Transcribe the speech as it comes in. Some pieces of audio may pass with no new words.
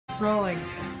Rolling.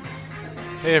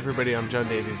 Hey everybody, I'm John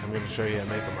Davies. I'm going to show you how to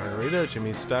make a margarita,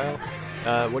 Jimmy's style.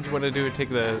 What you want to do is take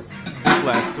the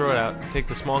glass, throw it out, take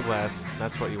the small glass,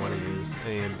 that's what you want to use,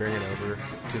 and bring it over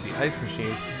to the ice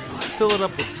machine. Fill it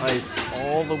up with ice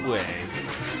all the way.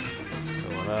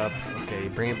 Fill it up. Okay,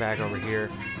 bring it back over here.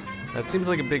 That seems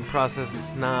like a big process.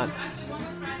 It's not.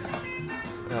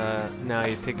 Now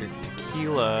you take your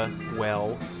tequila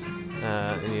well,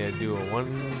 and you do a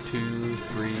 1, 2,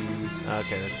 3.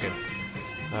 Okay, that's good.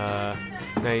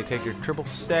 Now you take your triple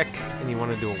sec and you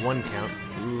want to do a 1 count.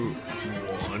 Ooh,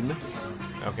 1.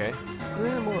 Okay,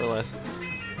 more or less.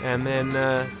 And then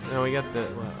now we got the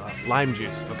lime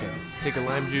juice. Okay, take a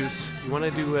lime juice. You want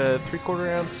to do a 3/4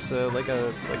 ounce, like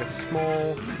a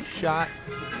small shot,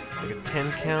 like a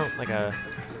 10 count, like a.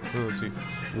 Let's see,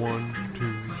 1,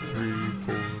 2, 3,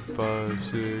 4, 5,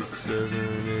 6,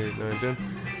 7, 8, 9, 10.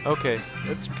 Okay,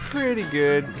 that's pretty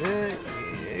good.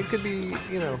 It could be,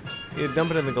 you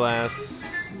dump it in the glass,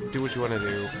 do what you want to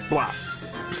do, blah.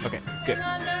 Okay, good.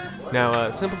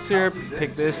 Now, simple syrup,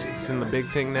 take this, it's in the big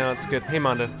thing now, it's good. Hey,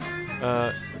 Monda,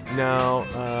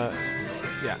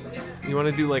 yeah, you want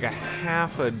to do like a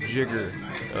half a jigger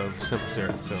of simple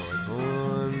syrup. So, like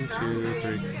 1, 2,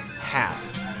 3, half,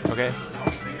 okay?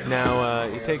 Now,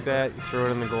 you take that, you throw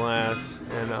it in the glass,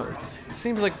 and it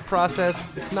seems like a process,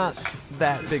 it's not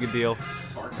that big a deal.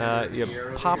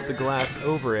 You pop the glass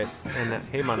over it, and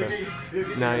hey, Mondo,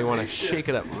 now you want to shake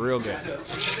it up real good.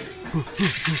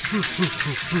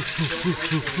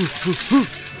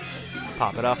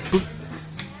 Pop it up.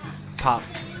 Pop.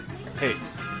 Hey,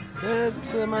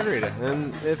 that's a margarita,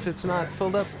 and if it's not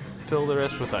filled up, fill the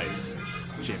rest with ice.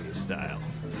 Jimmy style.